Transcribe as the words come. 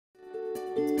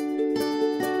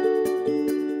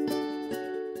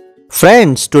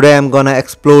Friends, today I'm gonna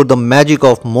explore the magic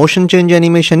of motion change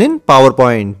animation in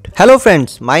PowerPoint. Hello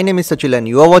friends, my name is Sachil and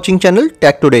you are watching channel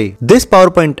Tech Today. This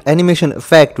PowerPoint animation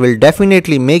effect will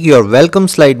definitely make your welcome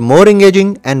slide more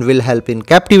engaging and will help in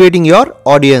captivating your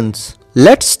audience.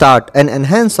 Let's start and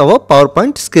enhance our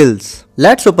PowerPoint skills.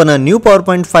 Let's open a new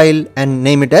PowerPoint file and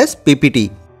name it as PPT.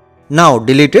 Now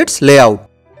delete its layout.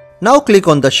 Now click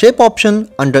on the shape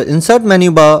option under Insert menu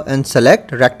bar and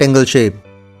select rectangle shape.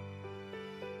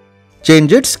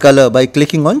 Change its color by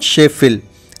clicking on Shape Fill.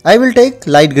 I will take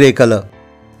light grey color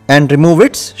and remove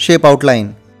its shape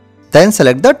outline. Then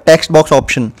select the text box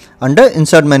option under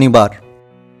Insert menu bar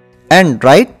and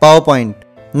write PowerPoint.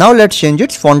 Now let's change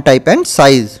its font type and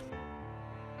size.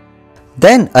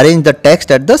 Then arrange the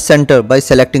text at the center by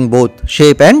selecting both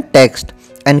shape and text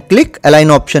and click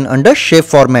Align option under Shape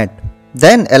Format.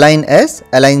 Then align as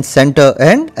Align Center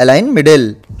and Align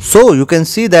Middle. So you can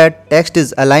see that text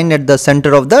is aligned at the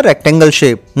center of the rectangle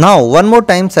shape. Now one more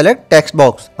time select text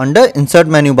box under Insert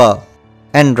menu bar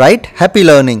and write Happy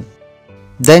Learning.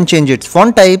 Then change its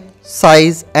font type,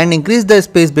 size and increase the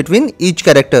space between each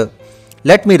character.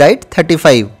 Let me write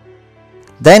 35.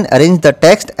 Then arrange the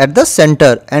text at the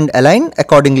center and align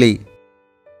accordingly.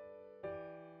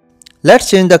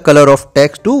 Let's change the color of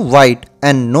text to white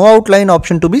and no outline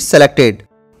option to be selected.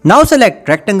 Now select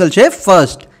rectangle shape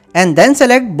first and then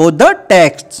select both the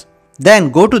texts. Then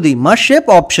go to the merge shape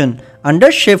option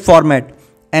under Shape Format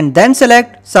and then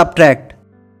select Subtract.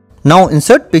 Now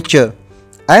insert picture.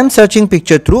 I am searching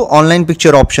picture through online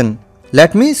picture option.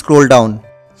 Let me scroll down.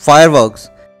 Fireworks.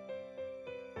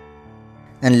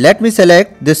 And let me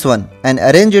select this one and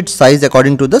arrange its size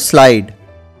according to the slide.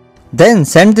 Then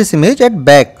send this image at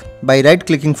back by right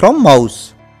clicking from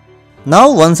mouse.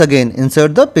 Now once again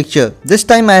insert the picture. This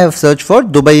time I have searched for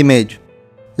Dubai image.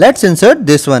 Let's insert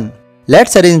this one.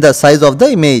 Let's arrange the size of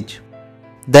the image.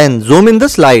 Then zoom in the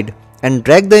slide and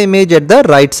drag the image at the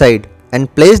right side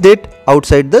and place it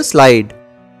outside the slide.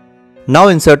 Now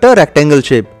insert a rectangle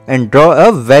shape and draw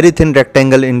a very thin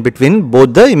rectangle in between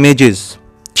both the images.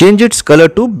 Change its color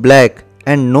to black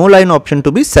and no line option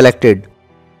to be selected.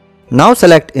 Now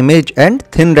select image and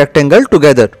thin rectangle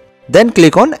together. Then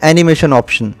click on animation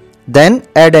option. Then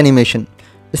add animation.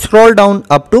 Scroll down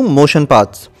up to motion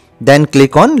paths. Then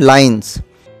click on lines.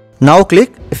 Now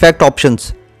click effect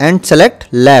options and select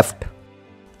left.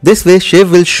 This way shape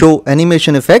will show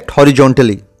animation effect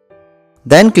horizontally.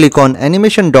 Then click on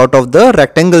animation dot of the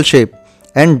rectangle shape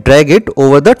and drag it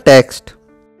over the text.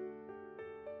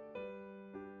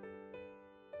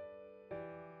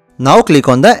 Now click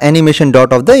on the animation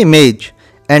dot of the image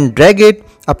and drag it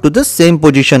up to the same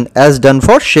position as done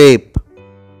for shape.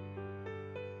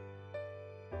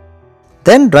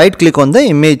 Then right click on the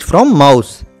image from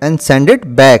mouse and send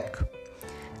it back,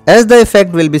 as the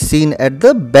effect will be seen at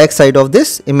the back side of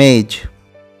this image.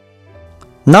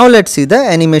 Now let's see the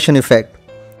animation effect.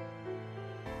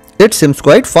 It seems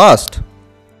quite fast.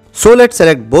 So let's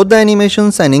select both the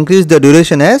animations and increase the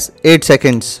duration as 8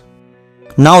 seconds.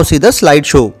 Now see the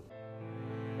slideshow.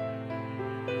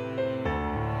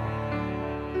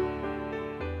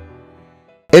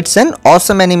 It's an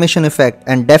awesome animation effect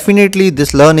and definitely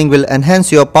this learning will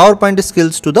enhance your PowerPoint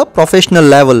skills to the professional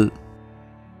level.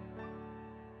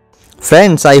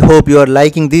 Friends, I hope you are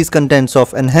liking these contents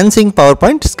of enhancing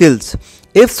PowerPoint skills.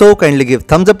 If so, kindly give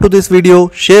thumbs up to this video,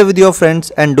 share with your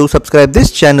friends and do subscribe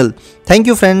this channel. Thank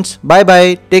you friends. Bye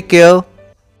bye. Take care.